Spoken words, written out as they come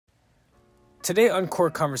Today on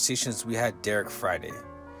Core Conversations, we had Derek Friday.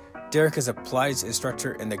 Derek is a Pilates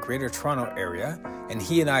instructor in the Greater Toronto area, and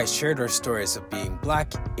he and I shared our stories of being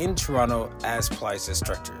Black in Toronto as Pilates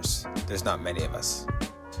instructors. There's not many of us.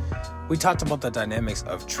 We talked about the dynamics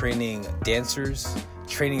of training dancers,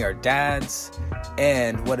 training our dads,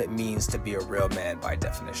 and what it means to be a real man by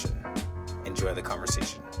definition. Enjoy the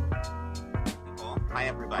conversation. Hi,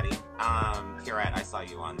 everybody. Pierrette, I saw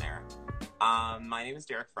you on there. My name is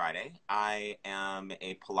Derek Friday. I am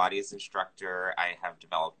a Pilates instructor. I have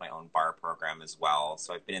developed my own Barre program as well.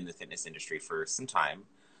 So I've been in the fitness industry for some time,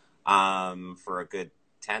 for a good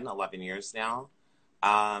 10, 11 years now.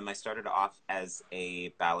 I started off as a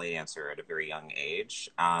ballet dancer at a very young age,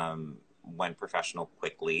 went professional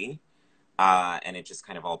quickly, and it just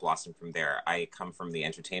kind of all blossomed from there. I come from the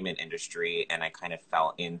entertainment industry, and I kind of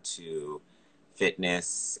fell into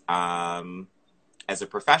fitness as a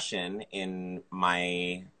profession in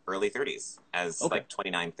my early 30s, like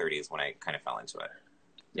 29, 30s when I kind of fell into it.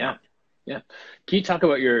 Yeah. Can you talk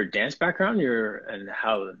about your dance background and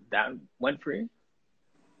how that went for you?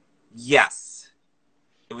 Yes.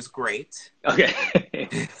 It was great. Okay.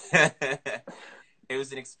 It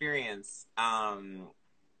was an experience.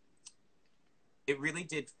 It really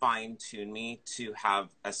did fine-tune me to have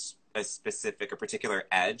a particular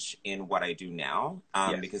edge in what I do now,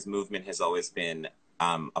 because movement has always been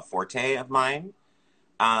a forte of mine.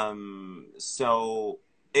 So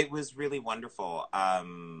it was really wonderful.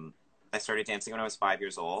 I started dancing when I was 5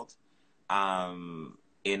 years old,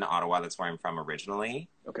 in Ottawa. That's where I'm from originally.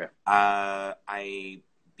 Okay. I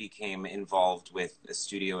became involved with a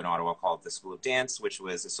studio in Ottawa called the School of Dance, which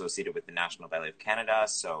was associated with the National Ballet of Canada.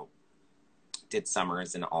 So did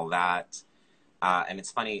summers and all that. And it's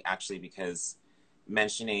funny, actually, because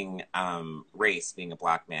mentioning race, being a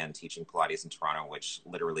Black man teaching Pilates in Toronto, which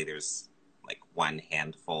literally there's like one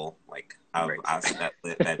handful of us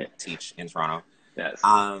that teach in Toronto. Yes.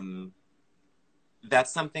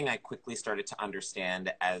 That's something I quickly started to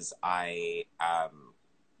understand as I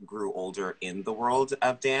grew older in the world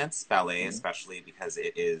of dance, ballet, especially because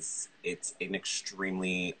it's an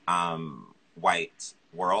extremely white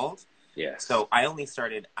world. Yeah. So I only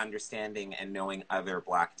started understanding and knowing other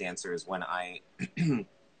Black dancers when I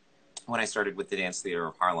started with the Dance Theater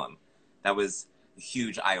of Harlem. That was a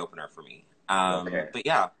huge eye opener for me. But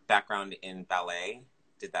yeah, background in ballet,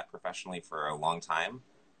 did that professionally for a long time.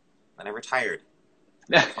 Then I retired.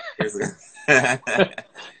 It's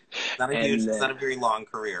not a very long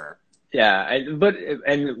career. Yeah,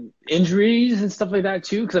 and injuries and stuff like that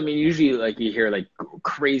too, because I mean, usually like you hear like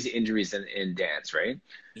crazy injuries in dance, right?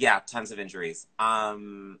 Yeah, tons of injuries.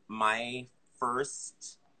 My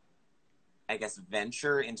first, I guess,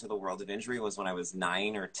 venture into the world of injury was when I was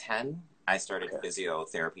 9 or 10. I started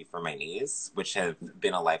physiotherapy for my knees, which have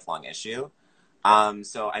been a lifelong issue.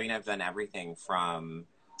 So I mean, I've done everything from,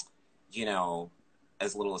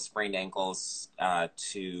 as little as sprained ankles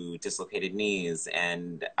to dislocated knees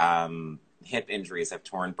and hip injuries. I've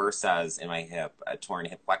torn bursas in my hip, torn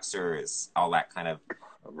hip flexors, all that kind of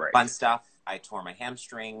fun stuff. I tore my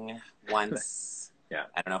hamstring once. Yeah.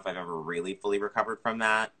 I don't know if I've ever really fully recovered from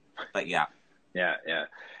that, but yeah. Yeah.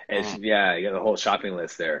 And you got the whole shopping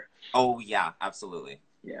list there. Oh yeah, absolutely.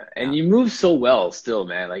 Yeah. And you move so well still,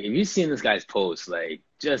 man. Like if you've seen this guy's post, like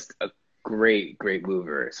just a great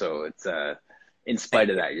mover. So it's in spite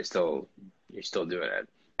of that, you're still doing it.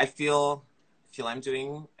 I feel like I'm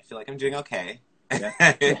doing okay. Yeah.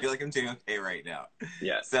 I feel like I'm doing okay right now.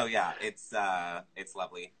 Yeah. So yeah, it's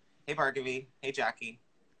lovely. Hey Bhargavi. Hey Jackie.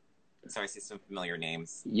 So I see some familiar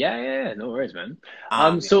names. Yeah. No worries, man.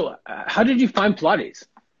 So how did you find Pilates?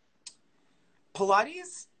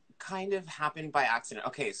 Pilates kind of happened by accident.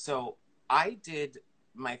 Okay, so I did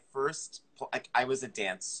my first, I was a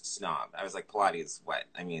dance snob. I was like, Pilates, what?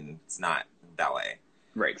 I mean, it's not ballet.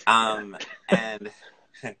 Right. And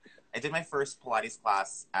I did my first Pilates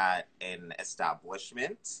class at an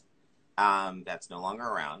establishment that's no longer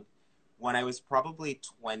around when I was probably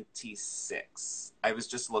 26. I was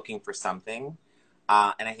just looking for something,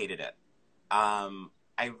 and I hated it.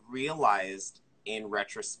 I realized in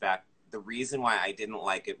retrospect, the reason why I didn't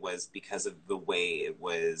like it was because of the way it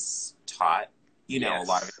was taught. A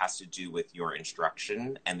lot of it has to do with your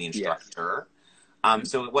instruction and the instructor.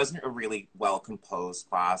 So it wasn't a really well-composed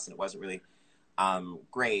class, and it wasn't really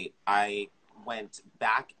great. I went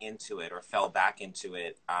back into it, or fell back into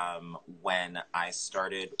it, when I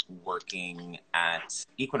started working at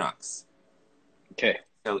Equinox. Okay.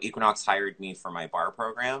 So Equinox hired me for my Barre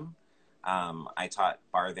program. I taught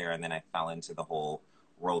Barre there, and then I fell into the whole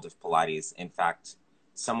world of Pilates. In fact,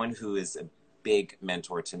 someone who is a big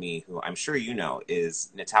mentor to me, who I'm sure you know,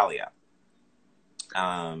 is Natalia.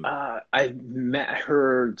 I met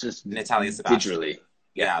her just Natalia Sebastian. digitally.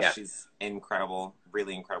 Yeah, Yeah. she's incredible,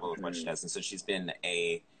 really incredible with what she Mm, does. And so she's been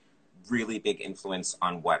a really big influence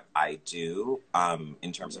on what I do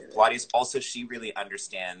in terms of yeah. Pilates. Also, she really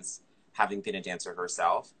understands, having been a dancer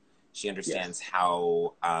herself, she understands Yes.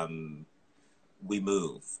 how we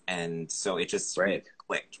move. And so it just really Right.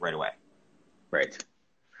 clicked right away. Right.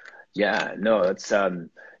 Yeah, no, it's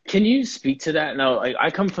can you speak to that? Now, I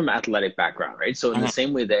come from an athletic background, right? So in the Hmm.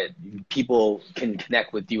 same way that people can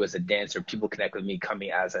connect with you as a dancer, people connect with me coming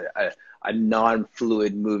as a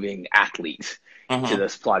non-fluid moving athlete to Hmm.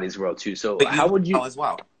 this Pilates world too. So But you how move would well you, as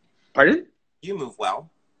well. pardon? You move well.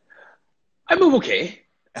 I move okay.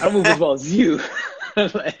 I don't move as well as you.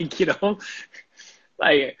 Like,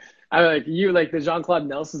 like I like you, like the Jean-Claude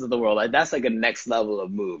Nelsons of the world. Like that's like a next level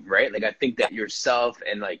of move, right? Like I think Yeah. that yourself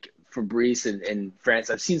and like Fabrice and France,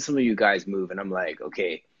 I've seen some of you guys move, and I'm like,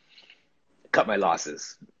 okay, cut my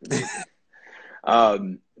losses.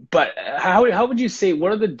 Um, but how would you say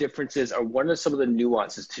what are the differences or what are some of the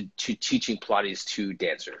nuances to teaching Pilates to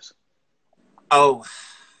dancers? Oh,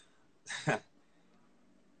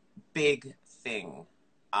 big thing.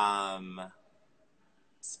 Um,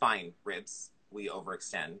 Spine, ribs, we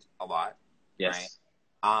overextend a lot, right? Yes,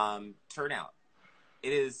 Turnout.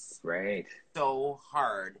 It is right. so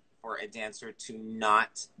hard for a dancer to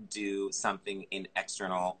not do something in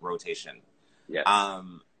external rotation. Yes.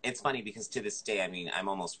 It's funny because to this day, I mean, I'm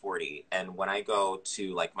almost 40, and when I go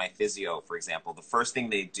to like my physio, for example, the first thing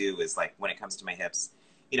they do is like when it comes to my hips,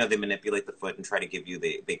 they manipulate the foot and try to give you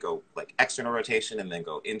they go like external rotation and then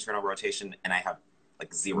go internal rotation, and I have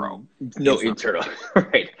like zero No internal. internal,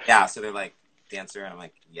 right? Yeah, so they're like, dancer, and I'm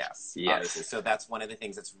like, yes, obviously. Yes. So that's one of the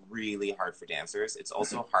things that's really hard for dancers. It's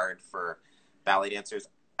also hard for ballet dancers.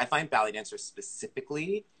 I find ballet dancers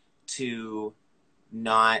specifically to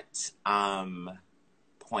not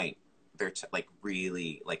point their like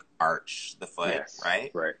really like arch the foot, Yes.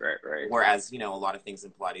 right? Right. Right. Right. Whereas a lot of things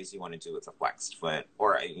in Pilates you want to do with a flexed foot,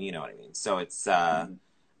 or you know what I mean. So it's Mhm.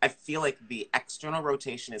 I feel like the external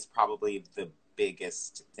rotation is probably the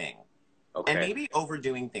biggest thing, and Okay. maybe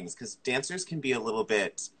overdoing things because dancers can be a little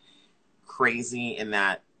bit crazy in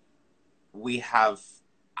that we have.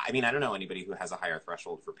 I mean, I don't know anybody who has a higher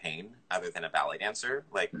threshold for pain other than a ballet dancer.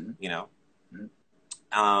 Like, Mhm. Mhm.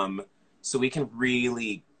 um, so we can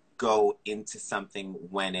really go into something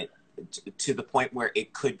when it to the point where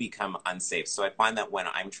it could become unsafe. So I find that when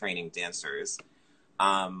I'm training dancers,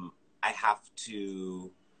 um, I have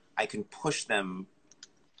to, I can push them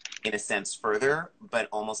in a sense further, but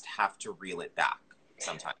almost have to reel it back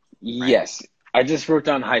sometimes, right? Yes, I just wrote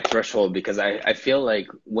down high threshold because I feel like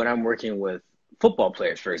when I'm working with football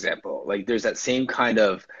players, for example, like there's that same kind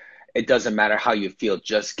of it doesn't matter how you feel,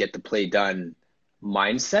 just get the play done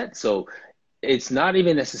mindset. So it's not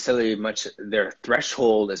even necessarily much their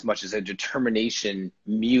threshold as much as their determination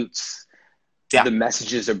mutes Yeah, the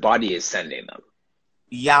messages their body is sending them.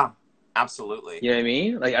 yeah, absolutely. You know what I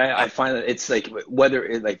mean? Like Yeah, I find that it's like whether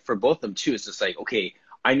it like for both of them too, it's just like, okay,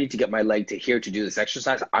 I need to get my leg to here to do this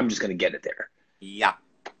exercise. I'm just gonna get it there. yeah,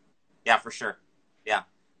 yeah, for sure. Yeah.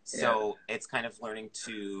 Yeah. So it's kind of learning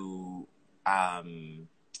to um,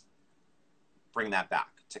 bring that back,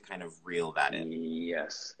 to kind of reel that in.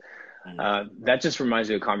 Yes. Mm-hmm. That just reminds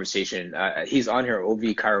me of a conversation. He's on here, OV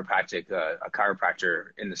Chiropractic, a chiropractor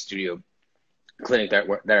in the studio clinic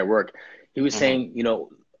that I work. He was Mm-hmm. saying,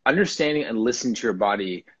 understanding and listening to your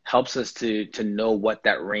body helps us to know what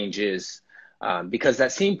that range is. Because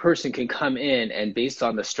that same person can come in and based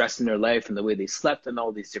on the stress in their life and the way they slept and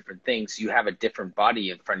all these different things, you have a different body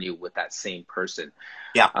in front of you with that same person.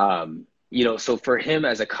 Yeah. So for him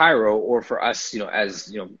as a chiro or for us,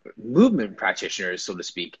 as movement practitioners, so to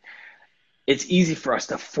speak, it's easy for us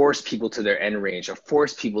to force people to their end range or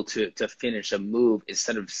force people to finish a move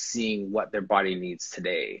instead of seeing what their body needs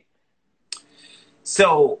today.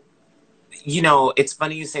 So, it's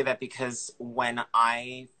funny you say that because when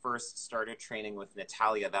I first started training with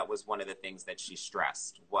Natalia, that was one of the things that she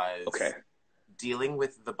stressed Okay. was dealing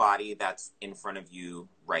with the body that's in front of you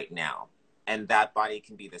right now. And that body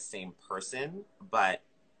can be the same person, but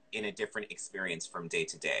in a different experience from day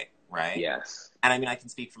to day, right? Yes. And I mean, I can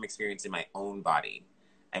speak from experience in my own body.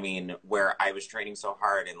 I mean, where I was training so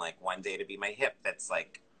hard and like one day to be my hip that's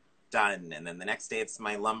like done. And then the next day it's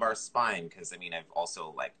my lumbar spine. Cause I mean, I've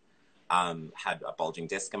also like had a bulging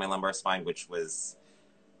disc in my lumbar spine, which was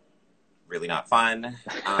really not fun.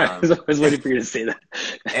 I was waiting for you to say that.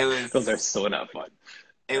 It Those are was, so not fun.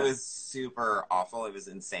 it Yeah. was super awful. It was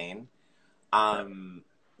insane. Yeah.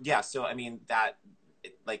 Yeah. So, I mean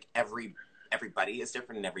like everybody is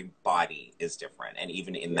different and every body is different. And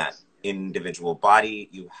even in that Yes. individual body,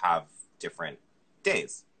 you have different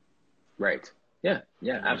days. Right. Yeah.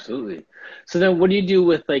 Yeah, absolutely. So then what do you do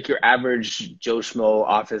with like your average Joe Schmo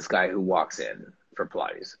office guy who walks in for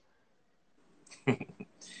Pilates?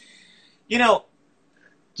 You know,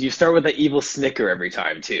 Do you start with an evil snicker every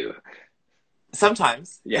time too?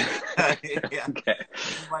 sometimes. Yeah. Yeah. Okay.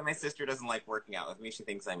 This is why my sister doesn't like working out with me. She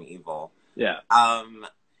thinks I'm evil. Yeah.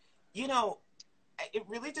 You know, it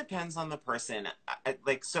really depends on the person.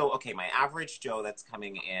 Like, so, okay, my average Joe that's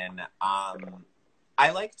coming in,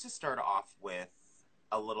 I like to start off with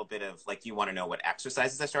a little bit of, like, you want to know what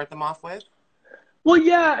exercises I start them off with? Well,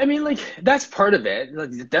 yeah, I mean, like that's part of it.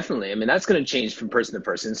 Like, definitely. I mean, that's going to change from person to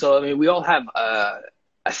person. So, I mean, we all have a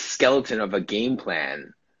skeleton of a game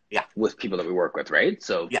plan Yeah. with people that we work with, right?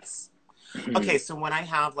 So, Yes. Okay, so when I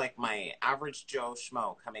have like my average Joe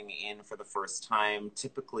Schmo coming in for the first time,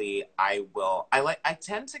 typically I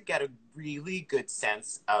tend to get a really good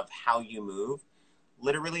sense of how you move,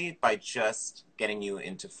 literally by just getting you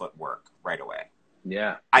into footwork right away.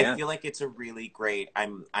 yeah, I yeah, feel like it's a really great. I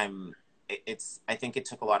think it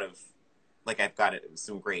took a lot of, like, I've got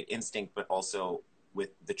some great instinct, but also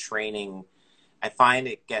with the training, I find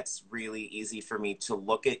it gets really easy for me to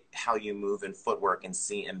look at how you move in footwork and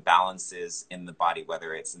see imbalances in the body,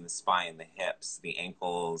 whether it's in the spine, the hips, the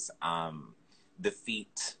ankles, the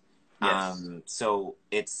feet. yes, So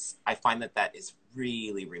I find that is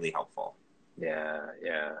really, really helpful. yeah,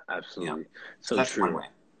 yeah, Yeah. absolutely. So So that's one true. way.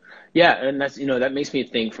 Yeah, and that's, that makes me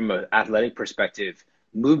think from an athletic perspective,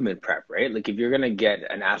 movement prep, right? Like if you're going to get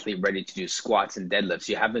an athlete ready to do squats and deadlifts,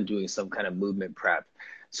 you have them doing some kind of movement prep.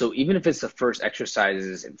 So even if it's the first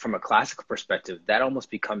exercises from a classical perspective, that almost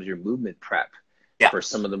becomes your movement prep Yeah. for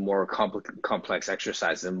some of the more complex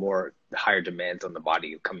exercises and more higher demands on the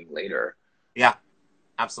body coming later. Yeah,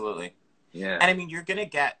 absolutely. Yeah. And I mean, you're going to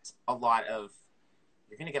get a lot of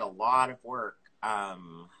work,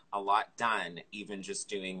 a lot done, even just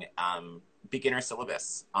doing beginner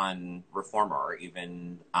syllabus on reformer or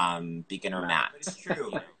even beginner mat. It's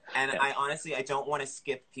true. And Yeah. I don't want to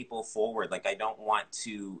skip people forward. Like, I don't want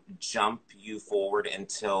to jump you forward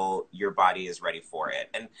until your body is ready for it.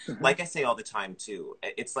 And like I say all the time too,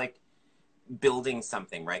 it's like building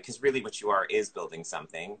something, right? Because really what you are is building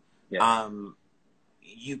something. Yes.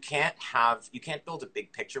 You can't build a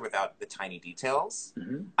big picture without the tiny details.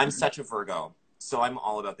 Mm-hmm. I'm such a Virgo, so I'm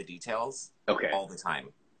all about the details Okay. all the time.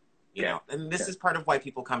 You Okay. know, and this Okay. is part of why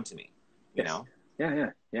people come to me. You Yes. know?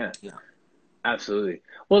 Yeah. Yeah. Absolutely.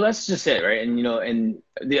 Well, that's just it, right? And and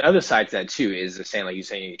the other side to that too is the same, like you're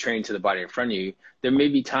saying, you train to the body in front of you. There may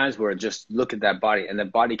be times where just look at that body, and the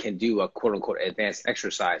body can do a quote unquote advanced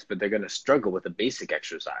exercise, but they're going to struggle with a basic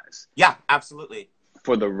exercise Yeah, absolutely.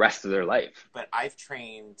 for the rest of their life. But I've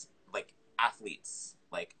trained like athletes,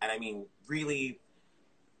 like, and I mean really,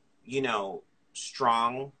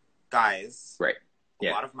 strong guys, Right. a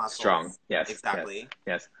Yeah. lot of muscles. Strong. Yes. Exactly.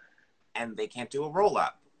 Yes. And they can't do a roll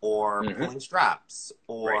up or pulling straps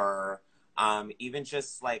or even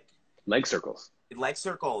just like Leg circles. leg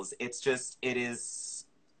circles. It's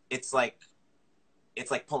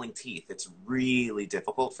like pulling teeth. It's really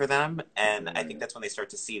difficult for them. And I think that's when they start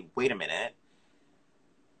to see, wait a minute,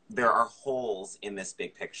 there are holes in this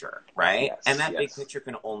big picture, right? Yes, and that big yes. picture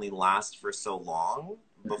can only last for so long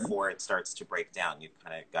before it starts to break down. You've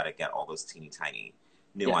kind of got to get all those teeny tiny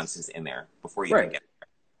nuances in there before you can get there.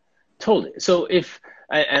 Totally. So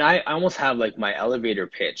I almost have like my elevator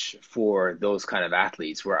pitch for those kind of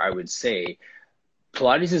athletes where I would say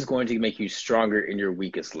Pilates is going to make you stronger in your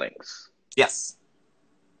weakest links. Yes.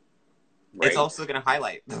 Right? It's also going to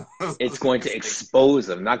highlight. It's going to expose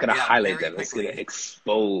them, not going to highlight them. Quickly. It's going to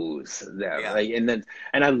expose them. Yeah. Like,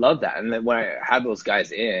 and I love that. And then when I have those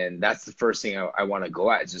guys in, that's the first thing I want to go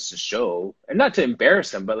at, is just to show, and not to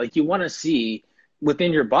embarrass them, but like you want to see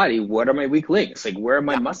within your body, what are my weak links? Like, where are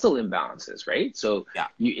my muscle imbalances, right? So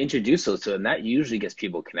you introduce those to, and that usually gets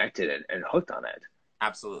people connected and hooked on it.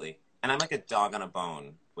 Absolutely. And I'm like a dog on a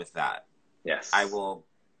bone with that. Yes. I will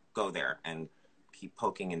go there and keep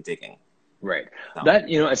poking and digging. Right. So. That,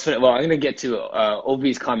 it's funny. Well, I'm going to get to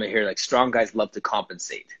OV's comment here, like strong guys love to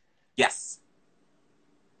compensate. Yes.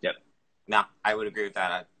 Yep. No, I would agree with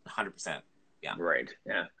that 100%. Yeah. Right.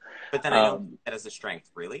 Yeah. But then I don't see that as a strength,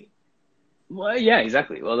 really. Well, yeah,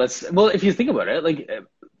 exactly. Well, if you think about it, like,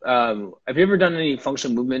 have you ever done any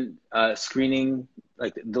functional movement screening,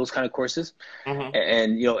 like those kind of courses? Mm-hmm.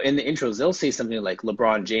 And, in the intros, they'll say something like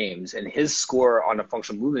LeBron James and his score on a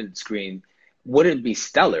functional movement screen wouldn't be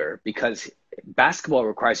stellar because basketball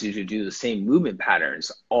requires you to do the same movement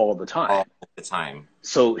patterns all the time. All the time.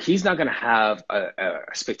 So he's not going to have a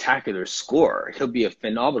spectacular score. He'll be a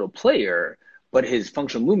phenomenal player, but his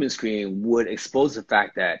functional movement screen would expose the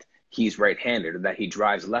fact that he's right-handed or that he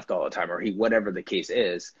drives left all the time or he whatever the case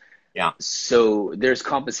is. Yeah. So there's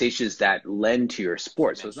compensations that lend to your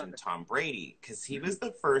sport. You So it's not mentioned Tom Brady, because he was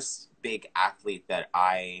the first big athlete that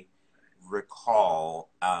I recall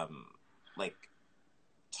like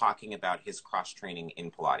talking about his cross training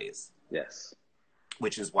in Pilates. yes.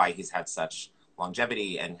 Which is why he's had such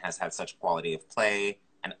longevity and has had such quality of play.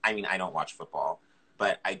 And I mean, I don't watch football,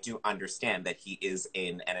 but I do understand that he is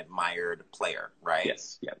an admired player, right?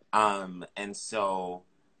 Yes. Yeah. And so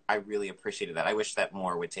I really appreciated that. I wish that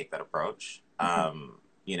more would take that approach,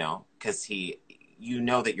 you know, because you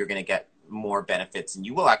know that you're going to get more benefits and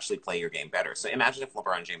you will actually play your game better. So imagine if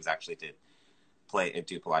LeBron James actually did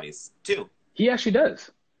do Pilates too. He actually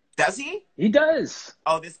does. Does he? He does.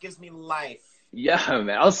 Oh, this gives me life. Yeah,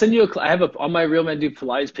 man. I'll send you I have on my Real Men Do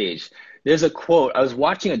Pilates page. There's a quote. I was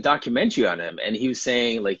watching a documentary on him, and he was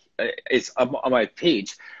saying, like, it's on my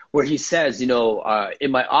page, where he says, you know,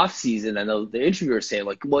 in my off season, I know the interviewer was saying,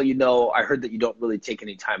 like, well, you know, I heard that you don't really take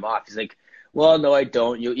any time off. He's like, well, no, I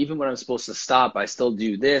don't. You know, even when I'm supposed to stop, I still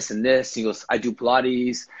do this and this. He goes, I do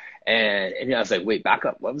Pilates, and I was like, wait, back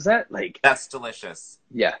up. What was that? Like, That's delicious.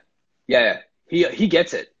 yeah, yeah. He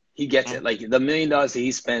gets it. He gets it. Like the $1 million that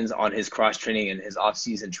he spends on his cross training and his off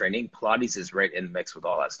season training, Pilates is right in the mix with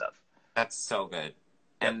all that stuff. That's so good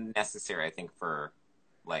and necessary, I think, for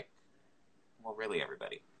like, well, really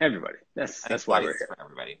everybody. Everybody. That's why we're here. For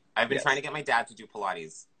everybody. I've been trying to get my dad to do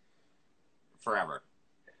Pilates forever.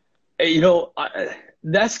 Hey, you know,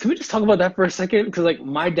 can we just talk about that for a second? Because like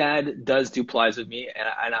my dad does do Pilates with me,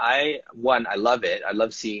 and I love it. I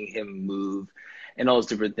love seeing him move and all those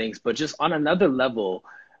different things. But just on another level,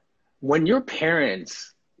 when your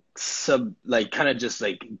parents kind of just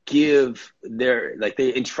like give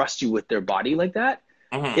they entrust you with their body like that,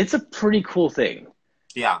 it's a pretty cool thing.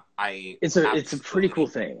 Yeah, it's a pretty cool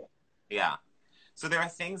thing. Yeah. So there are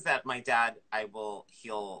things that my dad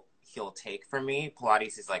he'll take from me.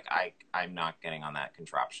 Pilates is like I'm not getting on that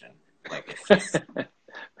contraption. Like it's just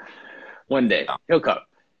one day he'll come.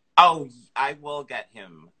 Oh, I will get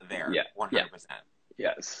him there. Yeah, 100%.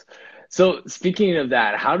 Yes. So speaking of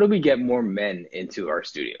that, how do we get more men into our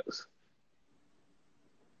studios?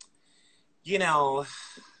 You know,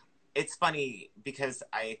 it's funny because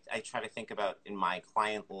I try to think about in my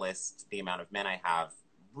client list, the amount of men I have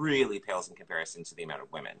really pales in comparison to the amount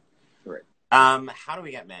of women. Right. How do we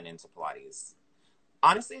get men into Pilates?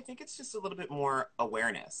 Honestly, I think it's just a little bit more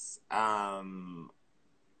awareness. I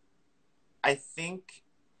think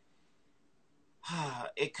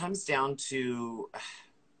it comes down to,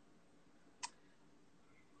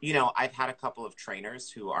 you know, I've had a couple of trainers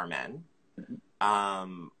who are men,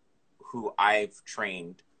 who I've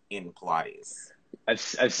trained in Pilates. I've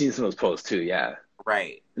seen some of those posts too. Yeah.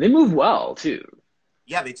 Right. They move well too.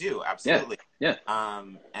 Yeah, they do. Absolutely. Yeah.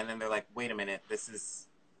 And then they're like, wait a minute, this is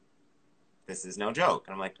no joke.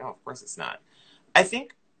 And I'm like, no, of course it's not. I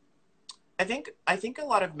think a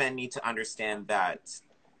lot of men need to understand that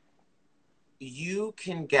you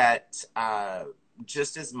can get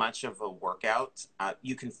just as much of a workout.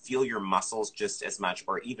 You can feel your muscles just as much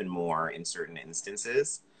or even more in certain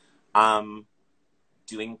instances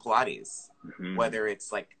doing Pilates, whether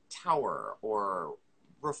it's like Tower or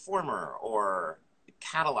Reformer or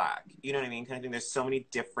Cadillac, you know what I mean? Kind of thing. There's so many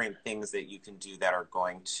different things that you can do that are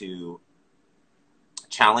going to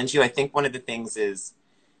challenge you. I think one of the things is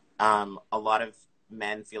a lot of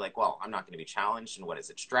men feel like, well, I'm not going to be challenged. And what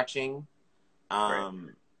is it? Stretching. Right.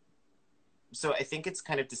 So I think it's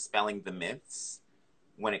kind of dispelling the myths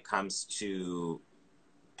when it comes to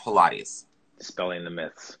Pilates. Dispelling the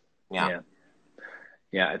myths. Yeah.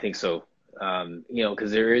 Yeah, I think so. You know,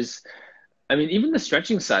 because there is, I mean, even the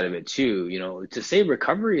stretching side of it too, you know, to say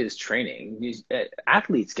recovery is training,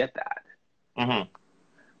 athletes get that.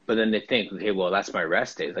 But then they think, okay, well, that's my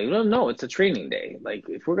rest day. It's like, no, it's a training day. Like,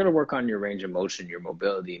 if we're going to work on your range of motion, your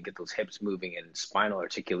mobility, and get those hips moving and spinal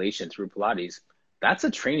articulation through Pilates, that's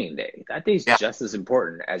a training day. That day's just as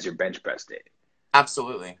important as your bench press day.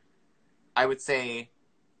 Absolutely. I would say,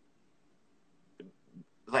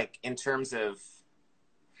 like, in terms of,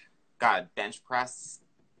 bench press,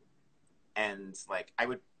 and, like,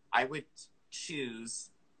 I would choose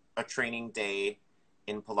a training day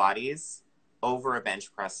in Pilates over a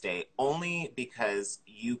bench press day, only because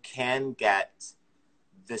you can get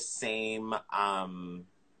the same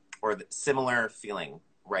or the similar feeling,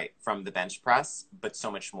 right, from the bench press, but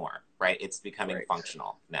so much more, right? It's becoming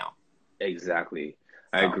functional now. Exactly.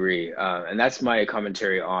 I agree. And that's my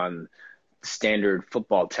commentary on standard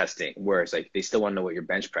football testing, where it's like they still want to know what your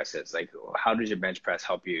bench press is. Like, how does your bench press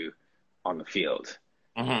help you on the field?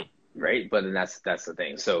 right? But then that's the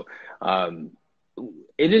thing. So um,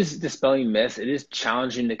 it is dispelling myths. It is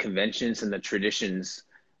challenging the conventions and the traditions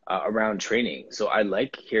around training. So I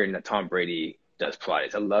like hearing that Tom Brady does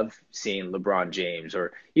Pilates. I love seeing LeBron James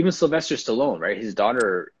or even Sylvester Stallone, right? His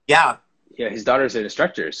daughter, Yeah. yeah, his daughter's an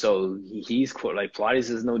instructor, so he's quote like Pilates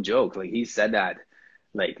is no joke. Like he said that,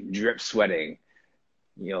 like drip sweating,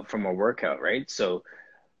 from a workout, right? So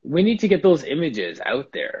we need to get those images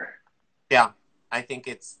out there. Yeah. I think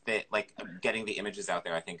it's that, like, getting the images out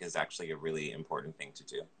there, I think, is actually a really important thing to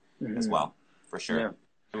do as Hmm. well, for sure. Yeah.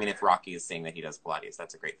 I mean, if Rocky is saying that he does Pilates,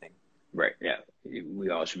 that's a great thing. Right. Yeah. We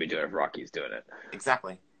all should be doing it if Rocky's doing it.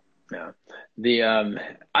 Exactly. Yeah. The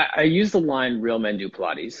I use the line "real men do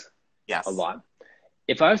Pilates" a Yes. lot.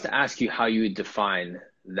 If I was to ask you how you would define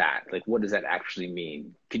that, like what does that actually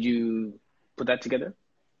mean? Could you put that together?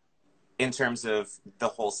 In terms of the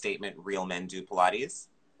whole statement, real men do Pilates.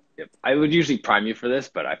 Yep. I would usually prime you for this,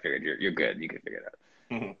 but I figured you're good. You can figure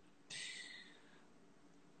it out.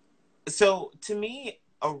 So to me,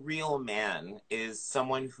 a real man is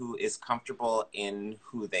someone who is comfortable in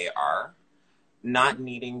who they are, not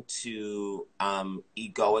needing to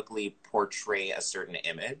egoically portray a certain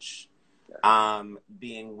image,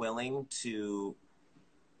 being willing to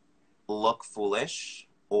look foolish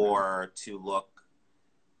or to look,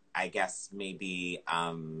 I guess, maybe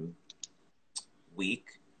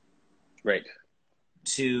weak, Right.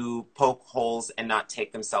 to poke holes and not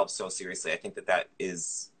take themselves so seriously. I think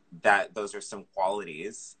that those are some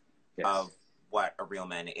qualities Yes. of what a real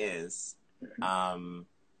man is. Mhm. Um,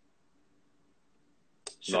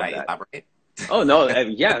 should Love I that. elaborate? Oh no,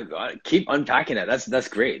 yeah, keep unpacking it. That's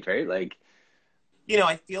great, right? Like,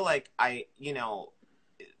 I feel like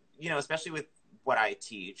especially with what I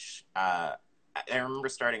teach, I remember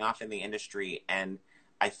starting off in the industry and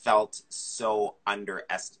I felt so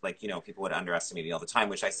people would underestimate me all the time,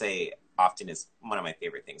 which I say often is one of my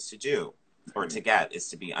favorite things to do or to get is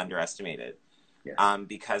to be underestimated. yes.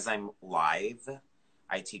 Because I'm live,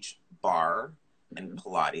 I teach Barre and Mhm.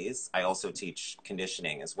 Pilates. I also teach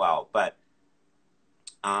conditioning as well. But,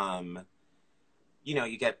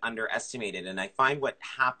 you get underestimated. And I find what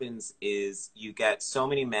happens is you get so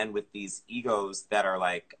many men with these egos that are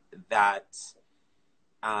like that.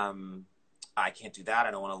 I can't do that.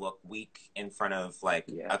 I don't want to look weak in front of like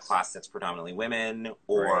a Yes. class that's predominantly women Right.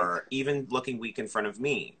 or even looking weak in front of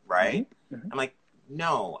me, Hmm. right? Hmm. I'm like,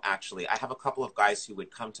 no, actually, I have a couple of guys who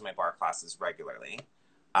would come to my bar classes regularly,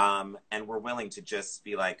 and were willing to just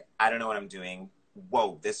be like, I don't know what I'm doing.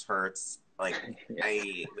 Whoa, this hurts. Like, Yes.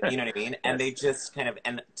 you know what I mean? And they Yes. just kind of,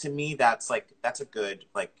 and to me, that's a good,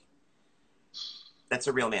 like, that's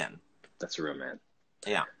a real man. That's a real man.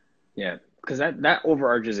 Yeah. Yeah, because that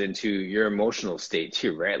overarches into your emotional state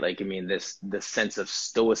too, right? Like, I mean, this sense of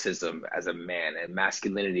stoicism as a man and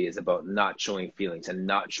masculinity is about not showing feelings and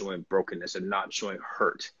not showing brokenness and not showing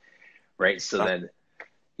hurt, right? So then,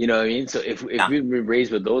 you know what I mean? So if Yeah. we've been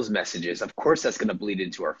raised with those messages, of course that's going to bleed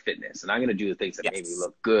into our fitness, and I'm going to do the things that make me Yes.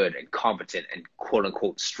 look good and competent and quote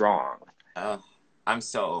unquote strong. Oh, I'm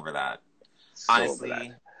so over that. So over that.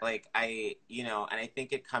 Honestly, like and I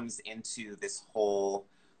think it comes into this whole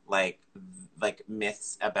like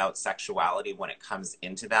myths about sexuality when it comes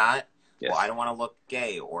into that. Well, I Yes. don't want to look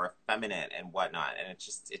gay or effeminate and whatnot, and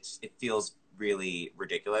it feels really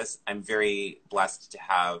ridiculous. I'm very blessed to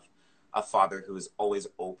have a father who is always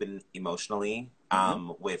open emotionally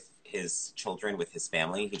Hmm. with his children, with his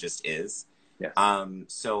family. He just is. Yes.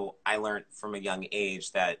 So I learned from a young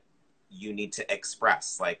age that you need to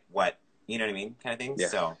express like what you know what I mean, kind of thing. Yeah.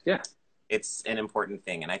 So Yeah. it's an important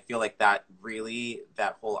thing, and I feel like that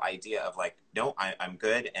whole idea of like, no, I'm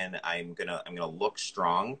good, and I'm gonna look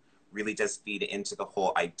strong, really does feed into the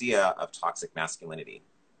whole idea of toxic masculinity.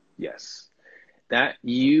 Yes. That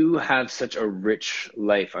you have such a rich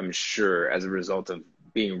life, I'm sure, as a result of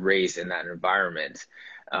being raised in that environment.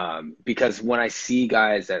 Because when I see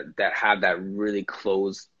guys that have that really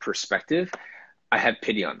closed perspective, I have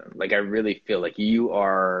pity on them. Like I really feel like you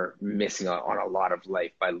are missing out on a lot of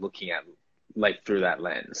life by looking at life through that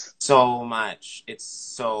lens. So much. It's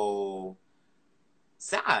so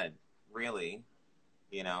sad, really.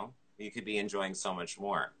 You could be enjoying so much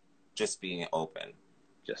more just being open.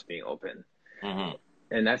 Just being open. Hmm.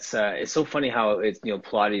 And that's it's so funny how it's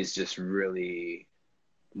Pilates just really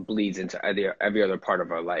bleeds into every other part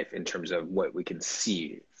of our life in terms of what we can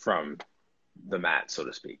see from the mat, so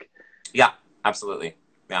to speak. Yeah, absolutely.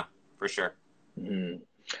 Yeah, for sure. Mhm.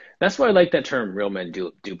 That's why I like that term, real men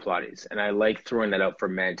do Pilates. And I like throwing that out for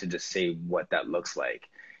men to just say what that looks like.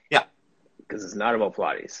 Yeah. Because it's not about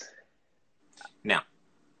Pilates. Now,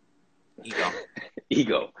 ego.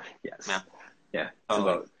 Ego. Yes. Yeah, Yeah. It's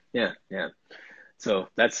totally. about Yeah, yeah. So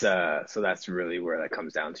that's really where that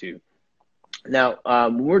comes down to. Now,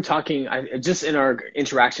 when we're talking, just in our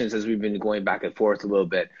interactions as we've been going back and forth a little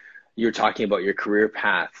bit, you're talking about your career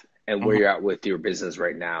path and where Mhm. you're at with your business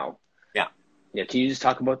right now. Yeah. Yeah, can you just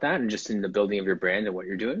talk about that and just in the building of your brand and what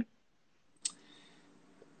you're doing?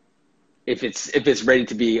 If it's ready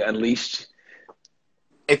to be unleashed.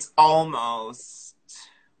 It's almost,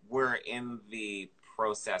 we're in the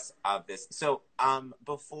process of this. So,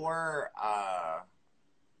 before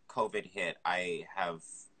COVID hit, I have,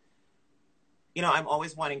 I'm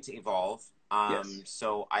always wanting to evolve. Yes.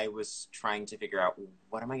 So I was trying to figure out,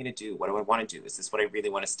 what am I going to do? What do I want to do? Is this what I really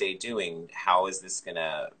want to stay doing? How is this going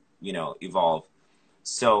to, evolve?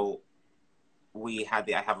 So I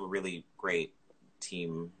have a really great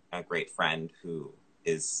team, a great friend who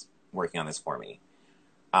is working on this for me.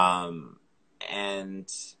 And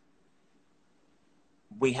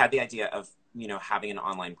we had the idea of, having an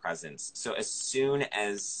online presence. So as soon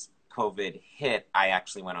as COVID hit, I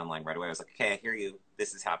actually went online right away. I was like, okay, I hear you.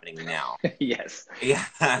 This is happening now. Yes. Yeah.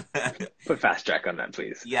 Put fast track on that,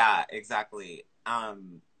 please. Yeah, exactly.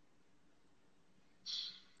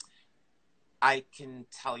 I can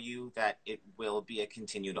tell you that it will be a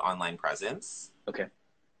continued online presence. Okay.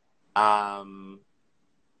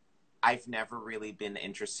 I've never really been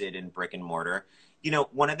interested in brick and mortar.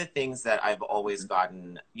 One of the things that I've always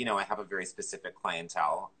gotten, I have a very specific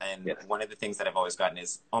clientele. And Yes. one of the things that I've always gotten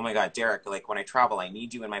is, oh my God, Derek, like when I travel, I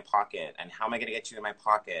need you in my pocket. And how am I going to get you in my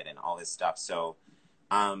pocket and all this stuff? So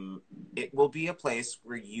it will be a place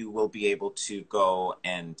where you will be able to go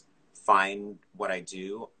and find what I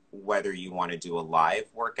do, whether you want to do a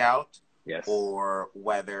live workout Yes. or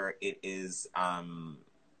whether it is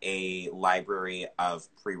a library of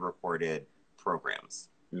pre-recorded programs.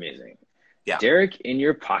 Amazing. Yeah. Derek in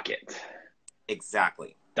your pocket.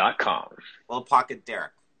 Exactly. .com. Well, Pocket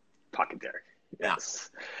Derek. Pocket Derek. Yes.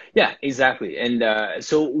 Yeah, exactly. And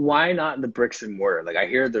so why not the bricks and mortar? Like I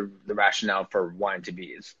hear the rationale for wanting to be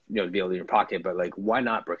is, to be able to in your pocket, but like why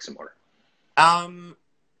not bricks and mortar?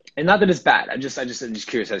 And not that it's bad. I'm just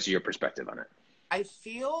curious as to your perspective on it. I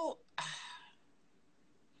feel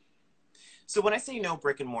so when I say no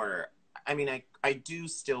brick and mortar, I mean, I do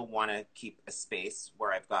still want to keep a space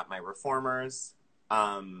where I've got my reformers,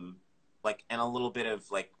 and a little bit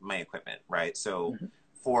of like my equipment, right? So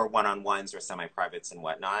for one-on-ones or semi-privates and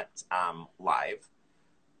whatnot, live.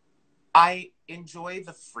 I enjoy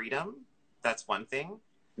the freedom. That's one thing.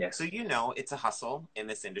 Yes. So, it's a hustle in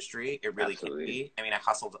this industry. It really Absolutely. can be. I mean, I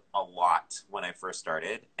hustled a lot when I first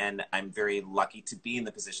started, and I'm very lucky to be in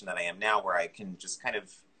the position that I am now where I can just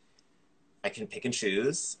I can pick and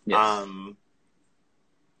choose. Yes.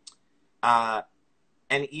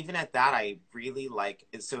 And even at that, I really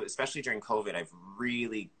so especially during COVID, I've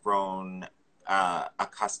really grown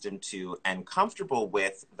accustomed to and comfortable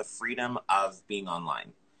with the freedom of being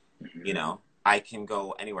online. Mm-hmm. I can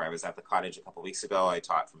go anywhere. I was at the cottage a couple weeks ago. I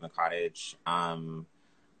taught from the cottage. I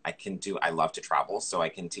love to travel, so I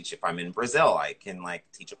can teach if I'm in Brazil. I can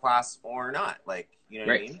teach a class or not. You know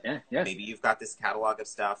what I mean? Yeah. Yes. Maybe you've got this catalog of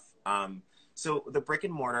stuff. So the brick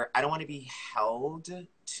and mortar, I don't want to be held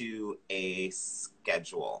to a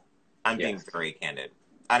schedule. I'm being very candid.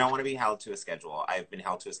 I don't want to be held to a schedule. I've been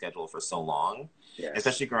held to a schedule for so long,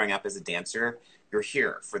 especially growing up as a dancer. You're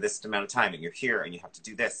here for this amount of time and you're here and you have to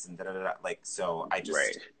do this and da-da-da-da. So I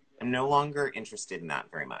just am no longer interested in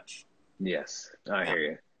that very much. Yes. I hear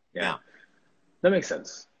you. Yeah. That makes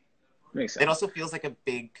sense. It also feels like a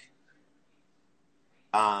big,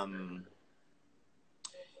 I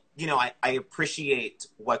appreciate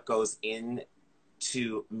what goes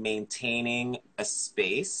into maintaining a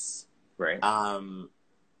space. Right.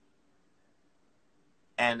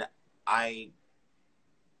 And I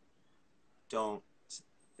don't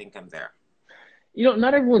think I'm there.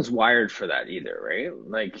 Not everyone's wired for that either, right?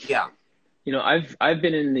 I've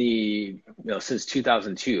been in the, since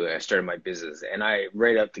 2002, I started my business, and I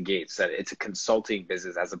right out the gate said it's a consulting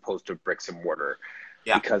business as opposed to bricks and mortar.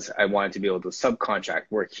 Yeah. Because I wanted to be able to subcontract,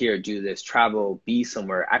 work here, do this, travel, be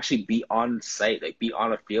somewhere, actually be on site, be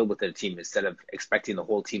on a field with a team instead of expecting the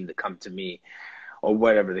whole team to come to me or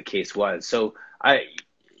whatever the case was. So I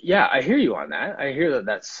hear you on that. I hear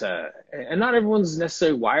that's, and not everyone's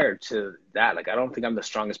necessarily wired to that. I don't think I'm the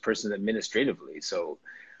strongest person administratively. So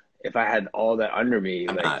if I had all that under me,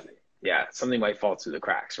 something might fall through the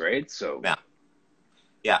cracks, right? So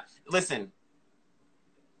yeah. Listen,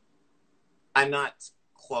 I'm not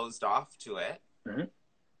closed off to it. Mm-hmm.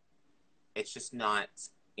 It's just not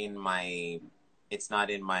in my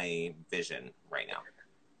vision right now.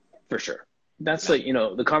 For sure. That's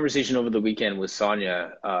the conversation over the weekend with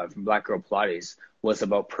Sonia from Black Girl Pilates was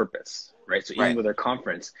about purpose, right? So even Right. with our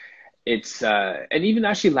conference, it's and even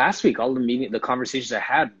actually last week, all the conversations I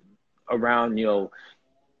had around,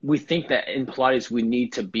 we think that in Pilates we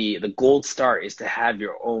need to be, the gold star is to have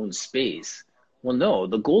your own space. Well, no,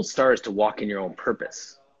 the gold star is to walk in your own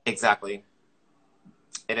purpose. Exactly.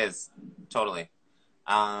 It is. Totally.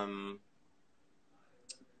 Um,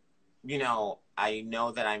 I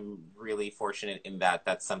know that I'm really fortunate in that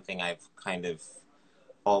that's something I've kind of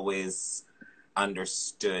always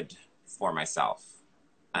understood for myself.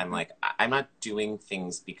 I'm Mm-hmm. like, I'm not doing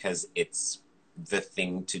things because it's the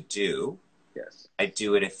thing to do. Yes. I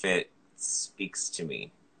do it if it speaks to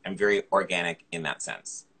me. I'm very Right. organic in that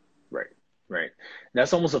sense. Right. Right.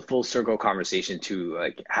 That's almost a full circle conversation to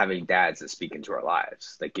like having dads that speak into our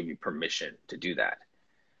lives, that give you permission to do that.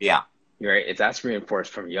 Yeah. Right. If that's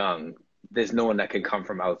reinforced from young, there's no one that can come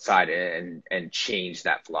from outside and change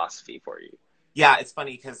that philosophy for you. Yeah, it's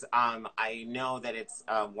funny because I know that it's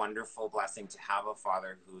a wonderful blessing to have a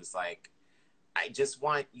father who's like, I just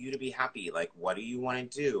want you to be happy. Like, what do you want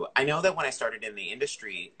to do? I know that when I started in the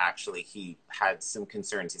industry, actually, he had some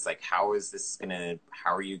concerns. He's like, how are you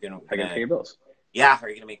I can pay your bills. yeah, how are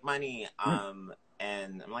you gonna make money? Mm.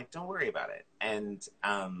 And I'm like, don't worry about it. And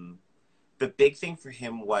the big thing for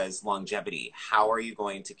him was longevity. How are you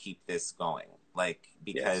going to keep this going? Like,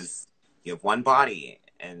 Yes. because you have one body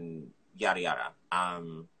and yada yada.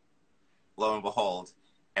 Lo and behold,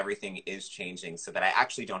 everything is changing so that I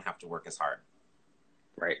actually don't have to work as hard.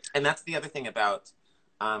 Right. And that's the other thing about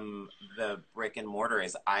the brick and mortar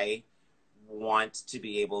is I want to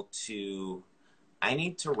be able to, I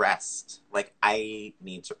need to rest. Like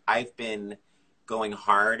I've been going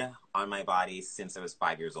hard on my body since I was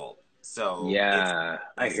 5 years old. So it's Yeah,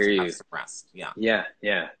 I nice hear to have you. some rest. Yeah. Yeah,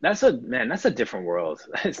 yeah. That's a different world.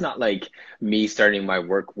 It's not like me starting my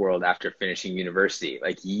work world after finishing university.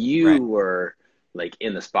 Like Right. you were like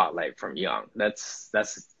in the spotlight from young. That's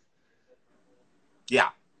Yeah.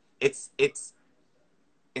 It's it's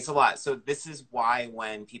a lot. So this is why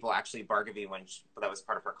when people actually Bargavi, that was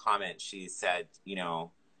part of her comment, she said,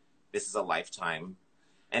 this is a lifetime.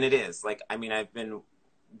 And it is. Like, I mean, I've been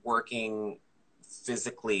working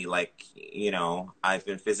physically, like, I've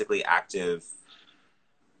been physically active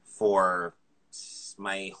for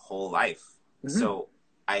my whole life. Mhm. So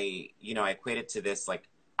I equate it to this, like,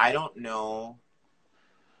 I don't know,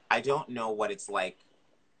 I don't know what it's like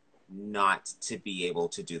not to be able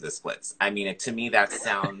to do the splits. I mean, to me,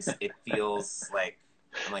 it feels like,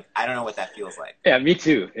 I'm like, I don't know what that feels like. Yeah, me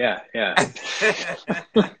too. Yeah, yeah.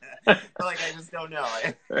 Like, I just don't know.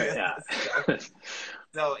 Right, yeah.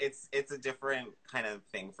 So it's a different kind of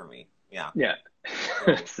thing for me. Yeah. Yeah.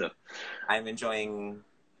 So So, I'm enjoying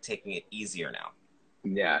taking it easier now.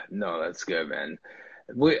 yeah, no, that's good, man.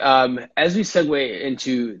 As we segue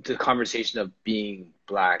into the conversation of being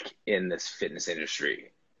black in this fitness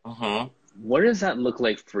industry, Mm-hmm. what does that look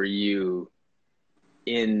like for you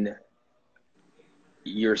in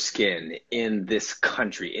your skin, in this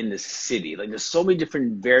country, in this city? Like, there's so many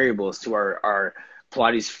different variables to our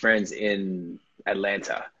Pilates friends in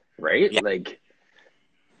Atlanta, right? Yeah. Like,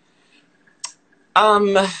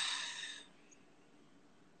 Um,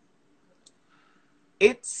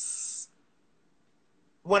 it's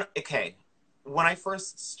when I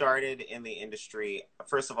first started in the industry,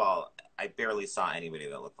 first of all, I barely saw anybody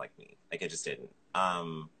that looked like me. Like, I just didn't.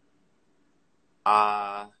 Uh,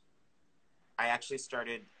 I actually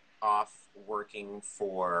started off working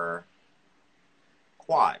for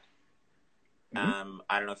Quad. mhm.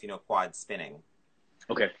 I don't know if you know Quad Spinning.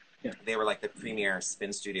 Okay, yeah, They were like the premier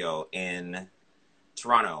spin studio in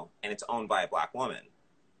Toronto, and it's owned by a black woman.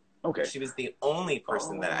 okay. She was the only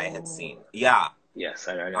person that I had Oh, seen. Yeah. yes,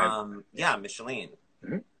 yeah. Yeah, Micheline.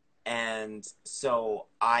 Mhm. And so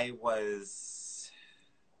I was,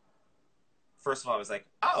 first of all, I was like,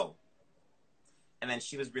 oh. And then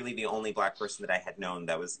she was really the only black person that I had known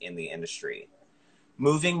that was in the industry.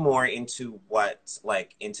 Moving more into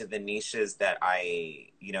into the niches that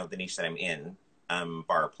the niche that I'm in,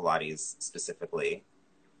 Barre Pilates specifically.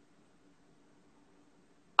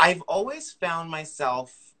 I've always found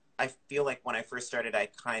myself, I feel like when I first started, I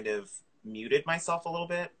kind of muted myself a little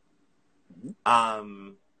bit.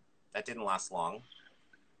 Mhm. That didn't last long.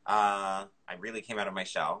 I really came out of my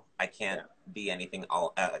shell. I can't Yeah, be anything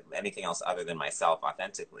else other than myself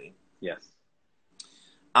authentically. yes.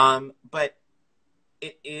 But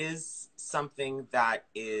it is something that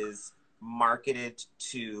is marketed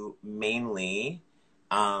to mainly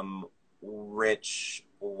rich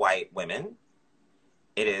white women.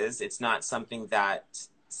 It is. It's not something that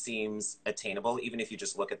seems attainable, even if you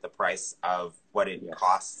just look at the price of what it Yes.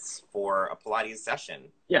 costs for a Pilates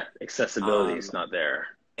session. Yeah, accessibility is not there.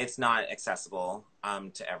 It's not accessible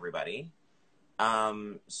to everybody.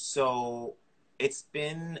 So it's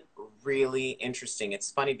been really interesting.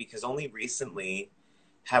 It's funny because only recently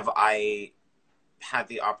have I had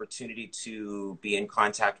the opportunity to be in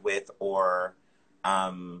contact with or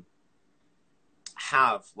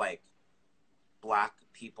have like Black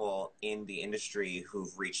people in the industry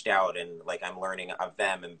who've reached out, and like I'm learning of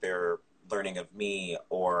them and they're learning of me,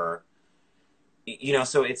 or you know,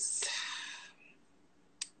 so it's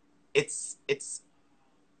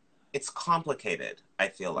complicated, I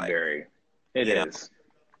feel like. Very. It You know, is.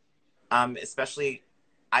 especially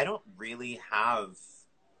I don't really have,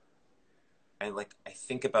 I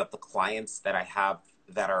think about the clients that I have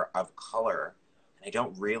that are of color, and I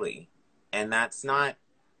don't really, and that's not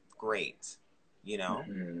great, you know?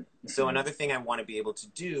 Mm-hmm. So another thing I want to be able to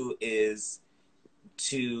do is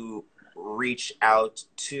to reach out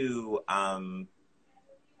to,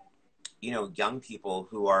 you know, young people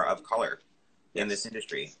who are of color in this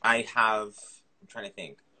industry. I'm trying to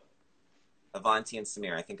think, Avanti and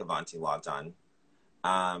Samir. I think Avanti logged on.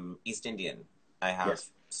 East Indian. I have,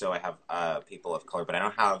 Yes. so I have people of color, but I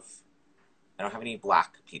don't have any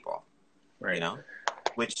Black people, Right. you know,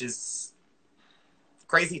 which is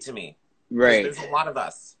crazy to me. Right. There's a lot of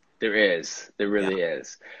us. There is. There really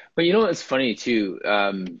is. But you know what's funny too?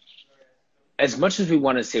 As much as we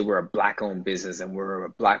want to say we're a Black-owned business and we're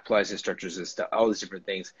Black Pilates instructors and stuff, all these different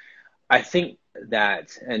things, I think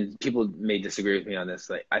that, and people may disagree with me on this,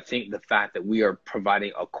 like I think the fact that we are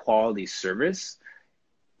providing a quality service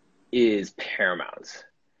is paramount.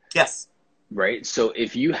 Yes. Right? So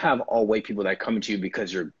if you have all white people that come to you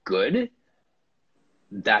because you're good,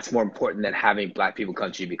 that's more important than having Black people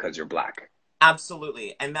come to you because you're Black.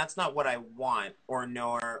 Absolutely. And that's not what I want or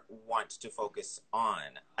nor want to focus on.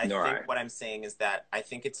 I think what I'm saying is that I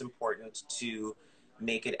think it's important to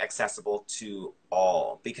make it accessible to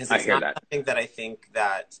all, because it's not something that I think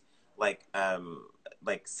that like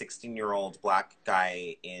 16-year-old Black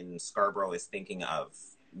guy in Scarborough is thinking of,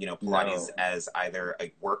 you know, Pilates as either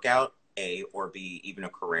a workout, A, or B, even a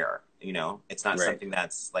career. You know, it's not something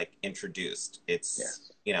that's like introduced.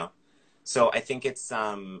 It's, you know, so I think it's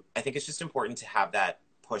just important to have that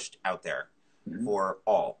pushed out there for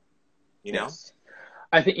all, you know?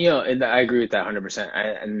 I think, you know, and I agree with that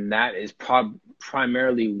 100%. And that is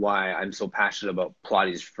primarily why I'm so passionate about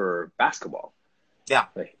Pilates for basketball. Yeah.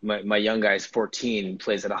 Like my young guy's 14,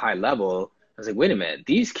 plays at a high level. I was like, wait a minute,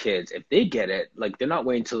 these kids, if they get it, like they're not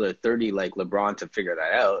waiting until they're 30 like LeBron to figure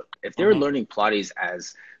that out. If they're learning Pilates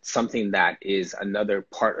as something that is another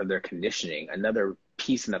part of their conditioning, another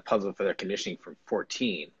piece in the puzzle for their conditioning from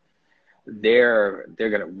 14,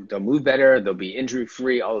 they'll move better, they'll be injury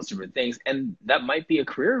free, all those different things, and that might be a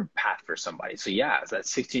career path for somebody. So yeah, as that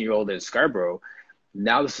 16-year-old in Scarborough,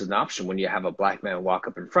 now this is an option when you have a Black man walk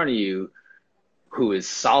up in front of you who is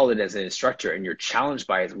solid as an instructor and you're challenged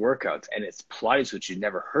by his workouts, and it's Pilates which you've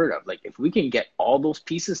never heard of. Like if we can get all those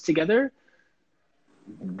pieces together,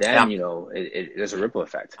 then you know there's a ripple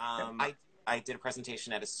effect. I did a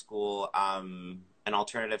presentation at a school, an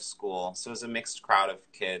alternative school, so it was a mixed crowd of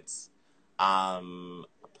kids,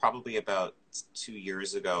 probably about 2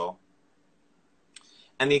 years ago,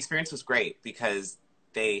 and the experience was great because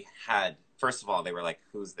they had, first of all, they were like,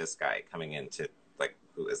 who's this guy coming in to, like,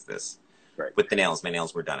 who is this? With the nails. My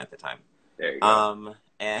nails were done at the time. There you go.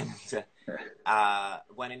 And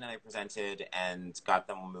went in and I presented and got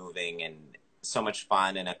them moving, and so much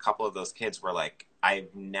fun. And a couple of those kids were like,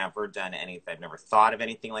 I've never done anything, I've never thought of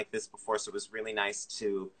anything like this before. So it was really nice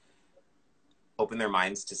to open their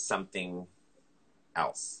minds to something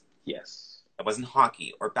else. Yes. It wasn't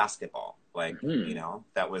hockey or basketball. Like, you know,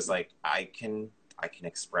 that was like, I can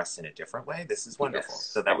express in a different way. This is wonderful. Yes.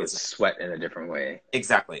 So that was sweat in a different way.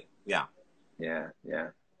 Exactly. Yeah. Yeah.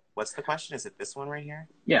 What's the question? Is it this one right here?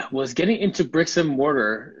 Yeah. Was getting into bricks and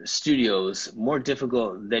mortar studios more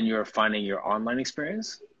difficult than you're finding your online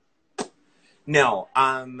experience? No.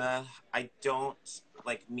 I don't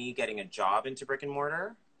like me getting a job into brick and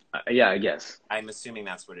mortar. Yeah, I guess. I'm assuming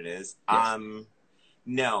that's what it is. Yes.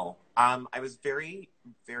 No. I was very,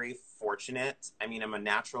 very fortunate. I mean, I'm a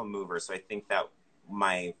natural mover, so I think that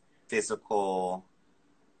my physical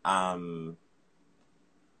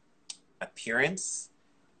appearance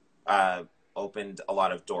opened a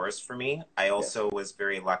lot of doors for me. I also was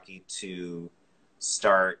very lucky to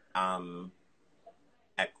start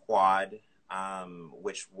at Quad,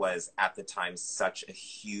 which was at the time such a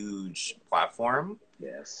huge platform.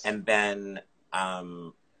 Yes. And then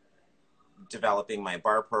developing my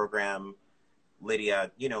Barre program,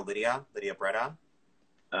 Lydia, you know Lydia Bretta.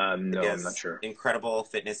 No, I'm not Lydia's sure. incredible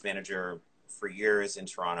fitness manager for years in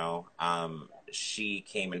Toronto. She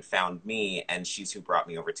came and found me, and she's who brought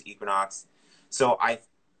me over to Equinox. So I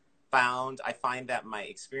find that my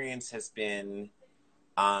experience has been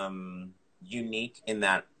unique in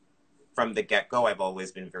that from the get-go, I've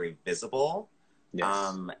always been very visible,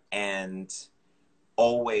 Yes. and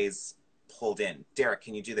always pulled in. Derek,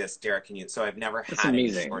 can you do this? Derek, can you? So I've never That's had any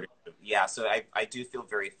amazing. shortage. Yeah, so I do feel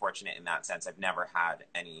very fortunate in that sense. I've never had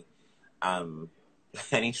um,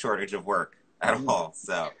 any shortage of work at Mhm. all.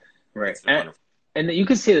 So Right. it's been wonderful. And you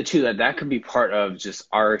can say that too, that that could be part of just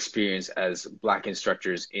our experience as Black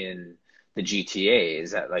instructors in the GTA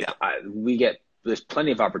is that like Yeah, we get there's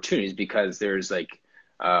plenty of opportunities because there's like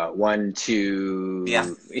one, yeah, two, you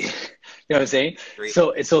know what I'm saying? great.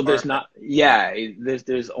 So there's Or not yeah,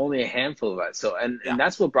 there's only a handful of us. So yeah, and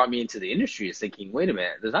that's what brought me into the industry is thinking, wait a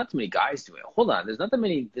minute, there's not too many guys doing it. Hold on, there's not that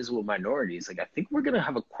many visible minorities. Like I think we're gonna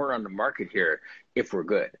have a corner on the market here if we're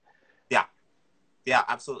good. yeah, yeah,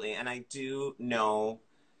 absolutely. And I do know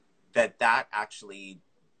that that actually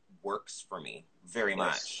works for me very Yes.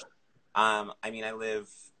 much. I mean, I live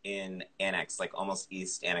in Annex, like almost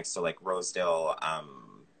East Annex, so like Rosedale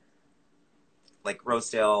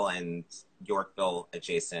and Yorkville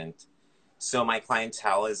adjacent. So my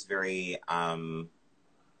clientele is very,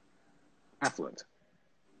 Affluent.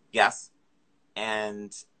 yes.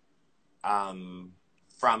 And um,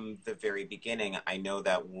 from the very beginning, I know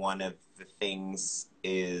that one of the things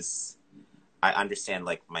is I understand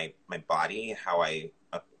like my body, how I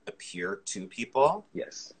appear to people.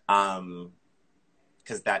 Yes.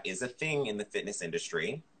 Because that is a thing in the fitness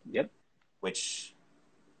industry, Yep. which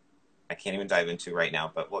I can't even dive into right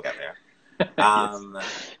now, but we'll get there. Yes. Um,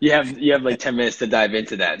 You have like 10 minutes to dive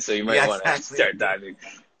into that, so you might yeah, want to exactly. start diving.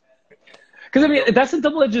 Because I mean, So that's a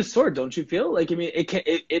double-edged sword, don't you feel? Like I mean,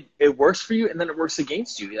 it works for you and then it works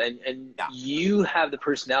against you. And yeah, you have the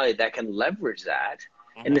personality that can leverage that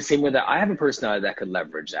in the hmm, same way that I have a personality that could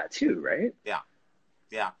leverage that too, right? yeah,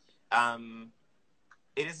 yeah. Um,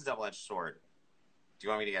 it is a double-edged sword. Do you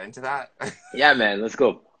want me to get into that? Yeah, man, let's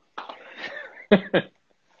go.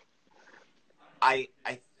 I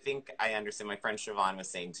think I understand. My friend Siobhan was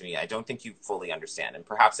saying to me, I don't think you fully understand, and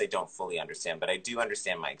perhaps I don't fully understand, but I do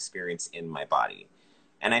understand my experience in my body.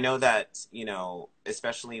 And I know that, you know,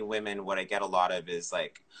 especially women, what I get a lot of is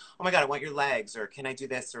like, oh my God, I want your legs, or can I do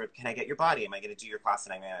this, or can I get your body? Am I going to do your class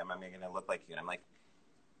and am I going to look like you? And I'm like,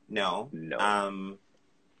 no. No.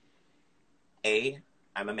 A,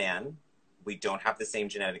 I'm a man. We don't have the same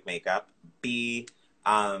genetic makeup. B,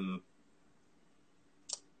 um,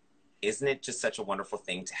 isn't it just such a wonderful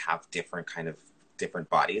thing to have different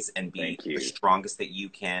bodies and be Thank the you. strongest that you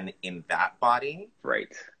can in that body? Right.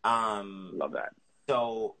 Um, Love that.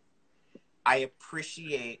 so I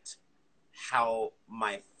appreciate how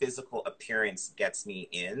my physical appearance gets me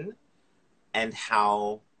in and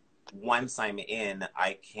how once I'm in,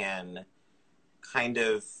 I can kind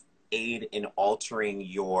of aid in altering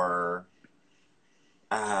your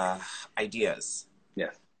ideas.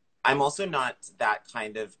 Yes. I'm also not that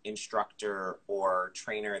kind of instructor or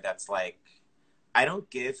trainer that's like, I don't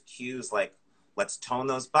give cues like, let's tone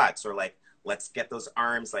those butts or like, let's get those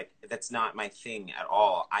arms. Like, that's not my thing at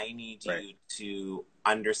all. I need Right. you to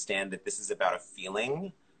understand that this is about a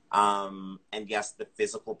feeling. And yes, the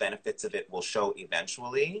physical benefits of it will show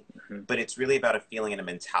eventually, Mhm. but it's really about a feeling and a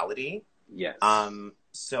mentality. Yes.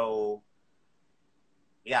 So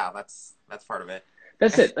yeah, that's part of it.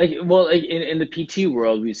 That's it. Like, well, like in the PT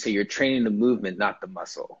world, we say you're training the movement, not the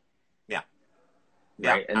muscle, Yeah.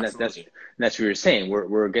 Yeah, right? And absolutely. that's what you're saying.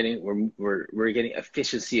 We're getting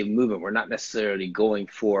efficiency of movement. We're not necessarily going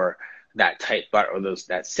for that tight butt or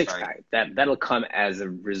that six Sorry. pack. That'll come as a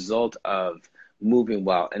result of moving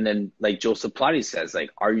well. And then, like Joseph Pilates says, like,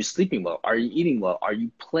 are you sleeping well? Are you eating well? Are you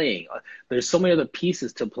playing? There's so many other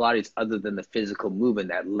pieces to Pilates other than the physical movement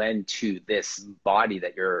that lend to this body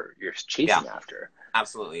that you're Yeah. chasing after.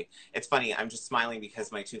 Absolutely. It's funny. I'm just smiling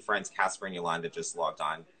because my two friends, Casper and Yolanda, just logged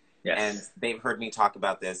on. And Yes. they've heard me talk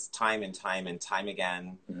about this time and time and time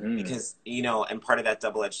again. Mhm. Because, you know, and part of that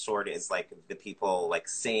double-edged sword is like the people like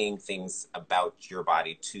saying things about your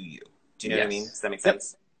body to you. Do you know what I mean? Yes. Does that make Yep.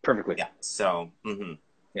 sense? Perfectly. Yeah. So,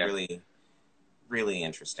 Yeah. really, really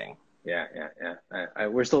interesting. Yeah. Yeah. Yeah.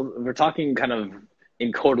 We're talking kind of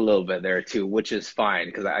in code a little bit there too, which is fine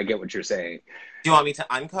because I get what you're saying. Do you want me to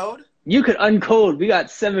uncode? You could uncode. We got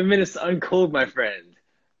 7 minutes to uncode, my friend.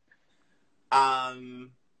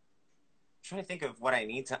 I'm trying to think of what I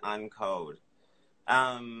need to uncode.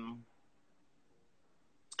 Um,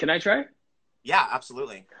 Can I try? yeah,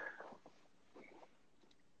 absolutely.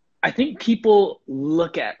 I think people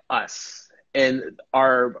look at us and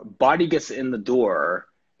our body gets in the door,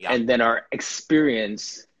 Yeah. and then our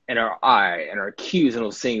experience and our eye and our cues and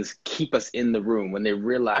those things keep us in the room when they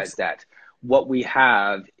realize that what we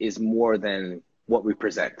have is more than what we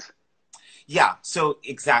present. Yeah. So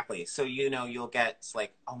exactly. So, you know, you'll get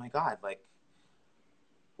like, oh my God, like,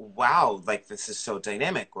 wow, like this is so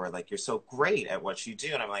dynamic, or like, you're so great at what you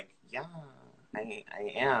do. And I'm like, yeah, I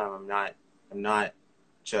am. I'm not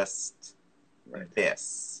just Right.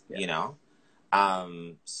 this, Yeah. you know?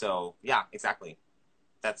 So yeah, exactly.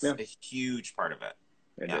 That's Yeah. a huge part of it.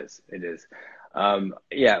 It is.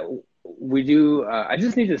 Yeah, we do. I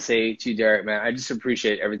just need to say to you, Derek, man, I just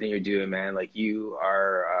appreciate everything you're doing, man. Like you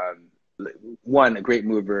are, one, a great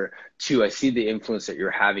mover. Two, I see the influence that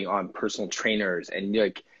you're having on personal trainers, and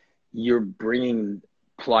like you're bringing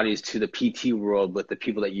Pilates to the PT world with the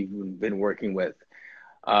people that you've been working with.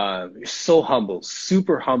 You're so humble,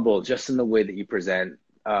 super humble, just in the way that you present.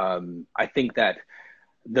 I think that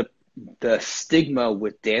the the stigma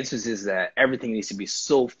with dancers is that everything needs to be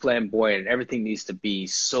so flamboyant, everything needs to be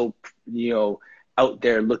so, out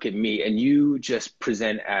there, look at me, and you just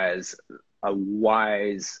present as a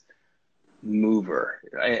wise mover.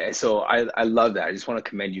 So I love that. I just want to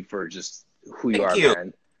commend you for just who you Thank are, you.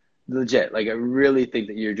 man. Legit. Like I really think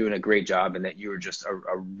that you're doing a great job and that you're just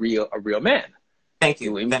a real man Thank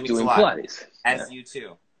you. doing That means a lot. Pilates. As you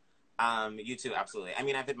too. You too, absolutely. I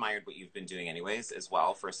mean, I've admired what you've been doing anyways as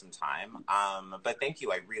well for some time. But thank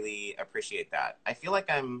you. I really appreciate that. I feel like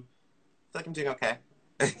I'm doing okay.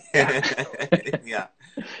 Yeah.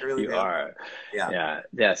 I really You do. are. Yeah.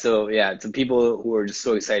 Yeah. So yeah, to people who are just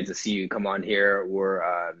so excited to see you come on here,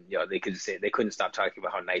 or they could say they couldn't stop talking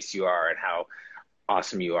about how nice you are and how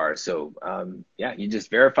awesome you are. So yeah, you just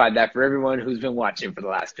verified that for everyone who's been watching for the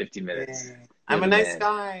last 50 minutes. Yay. I'm a nice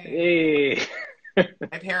guy. Hey.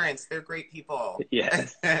 My parents, they're great people.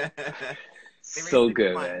 Yes. They So raised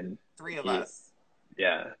good, one. man. 3 of us.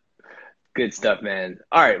 Yeah. Good stuff, man.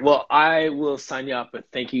 All right. Well, I will sign you off, but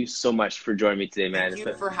thank you so much for joining me today, man. Thank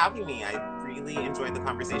you for having me. I really enjoyed the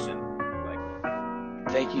conversation.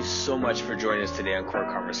 Thank you so much for joining us today on Core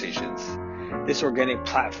Conversations. This organic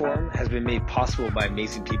platform has been made possible by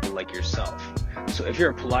amazing people like yourself. So if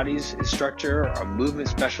you're a Pilates instructor or a movement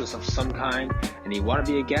specialist of some kind and you want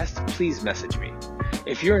to be a guest, please message me.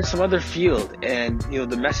 If you're in some other field and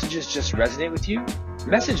the messages just resonate with you,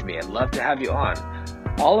 message me. I'd love to have you on.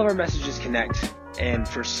 All of our messages connect, and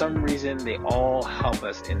for some reason, they all help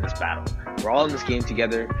us in this battle. We're all in this game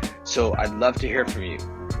together, so I'd love to hear from you.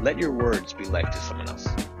 Let your words be life to someone else.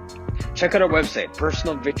 Check out our website,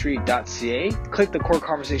 personalvictory.ca. Click the Core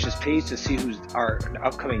Conversations page to see who our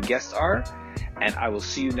upcoming guests are, and I will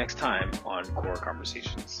see you next time on Core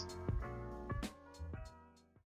Conversations.